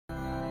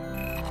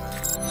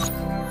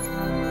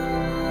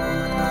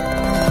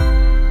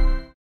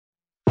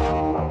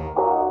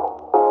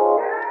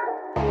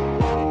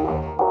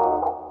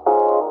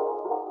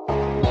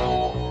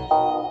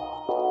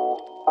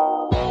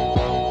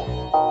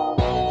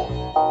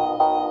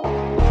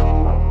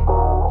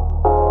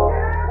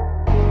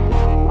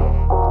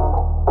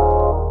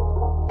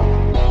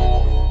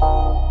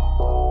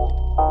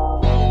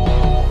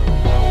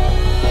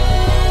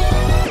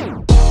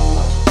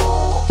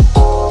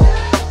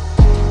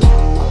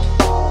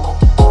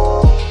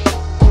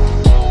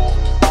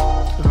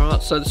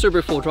So the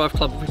Subaru 4 Drive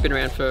Club, we've been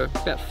around for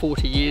about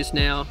 40 years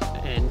now,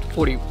 and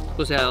 40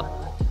 was our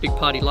big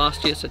party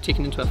last year, so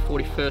ticking into our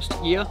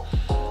 41st year.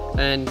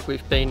 And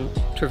we've been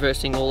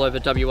traversing all over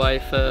WA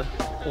for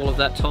all of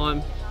that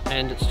time,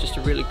 and it's just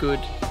a really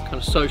good kind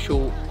of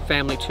social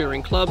family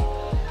touring club.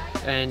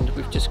 And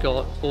we've just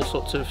got all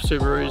sorts of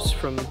Subarus,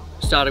 from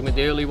starting with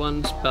the early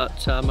ones,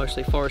 but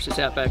mostly Foresters,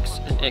 Outbacks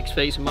and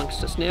XVs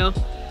amongst us now.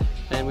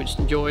 And we just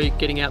enjoy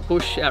getting out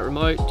bush, out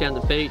remote, down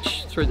the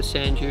beach, through the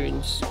sand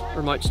dunes,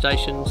 remote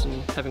stations,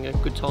 and having a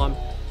good time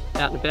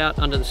out and about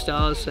under the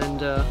stars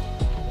and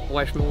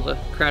away from all the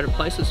crowded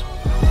places.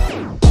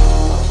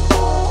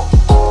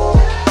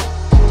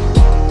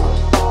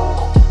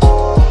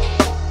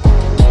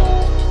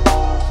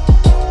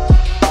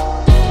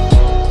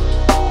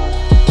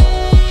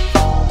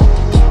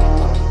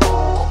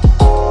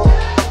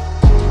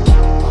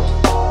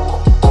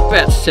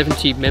 About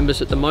 70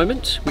 members at the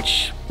moment,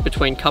 which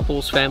between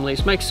couples,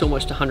 families, makes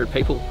almost 100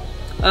 people.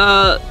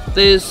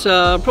 There's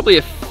probably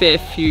a fair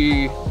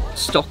few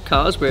stock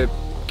cars. We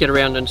get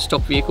around in a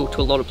stock vehicle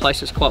to a lot of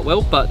places quite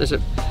well, but there's a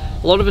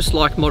lot of us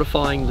like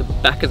modifying the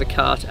back of the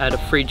car to add a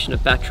fridge and a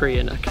battery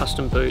and a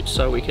custom boot,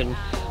 so we can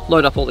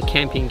load up all the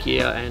camping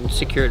gear and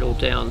secure it all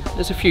down.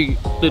 There's a few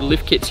little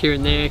lift kits here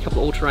and there, a couple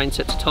of all-terrain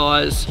sets of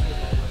tyres,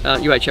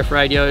 UHF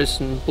radios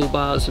and bull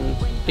bars and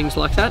things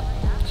like that.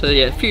 So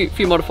yeah, a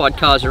few modified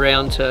cars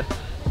around to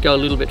go a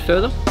little bit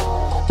further.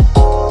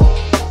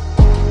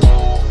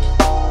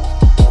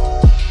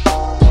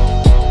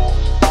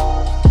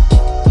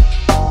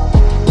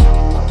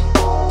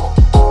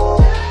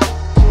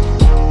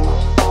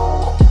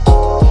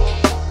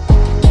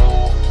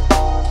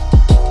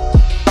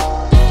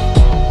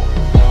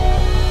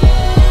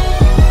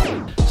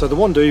 So the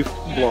Wandoo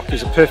block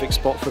is a perfect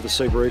spot for the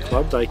Subaru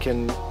Club. They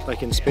can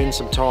spend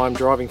some time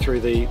driving through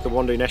the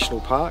Wandoo National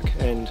Park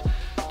and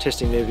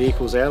testing their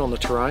vehicles out on the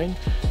terrain,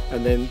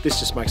 and then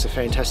this just makes a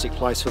fantastic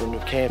place for them to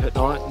camp at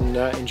night and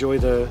enjoy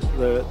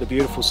the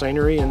beautiful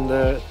scenery and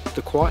the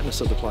quietness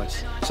of the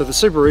place. So the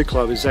Subaru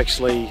Club is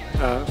actually,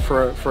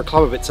 for a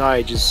club of its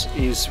age,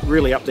 is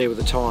really up there with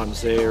the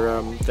times.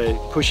 They're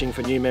pushing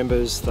for new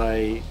members.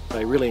 They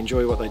really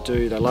enjoy what they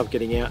do. They love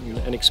getting out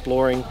and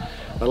exploring.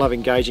 They love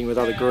engaging with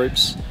other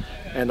groups,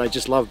 and they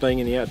just love being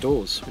in the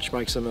outdoors, which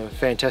makes them a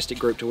fantastic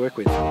group to work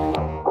with.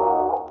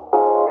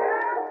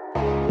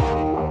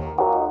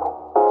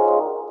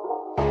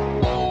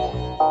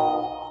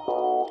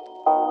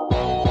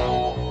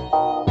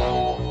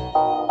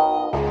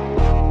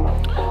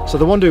 So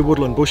the Wandoo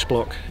Woodland Bush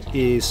Block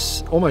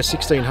is almost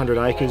 1,600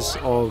 acres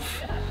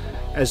of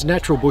as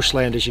natural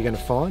bushland as you're going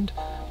to find.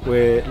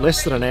 We're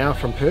less than an hour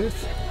from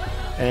Perth,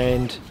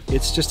 and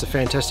it's just a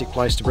fantastic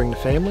place to bring the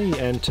family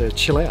and to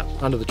chill out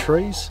under the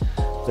trees.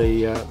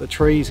 The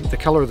trees, the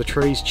colour of the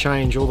trees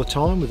change all the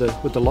time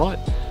with the light,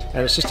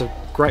 and it's just a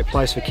great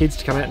place for kids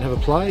to come out and have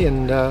a play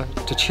and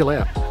to chill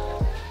out.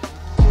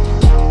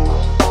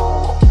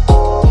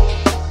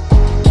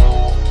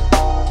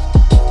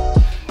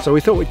 So we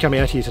thought we'd come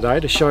out here today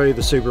to show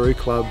the Subaru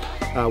Club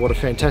what a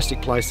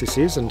fantastic place this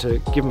is, and to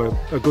give them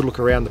a good look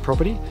around the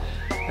property.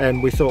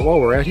 And we thought, while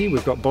we're out here,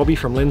 we've got Bobby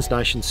from Lens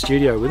Nation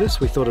Studio with us.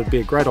 We thought it'd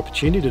be a great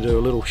opportunity to do a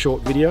little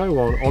short video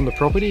on the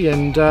property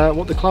and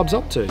what the club's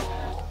up to.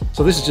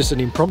 So this is just an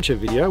impromptu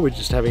video. We're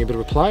just having a bit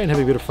of a play and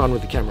having a bit of fun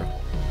with the camera.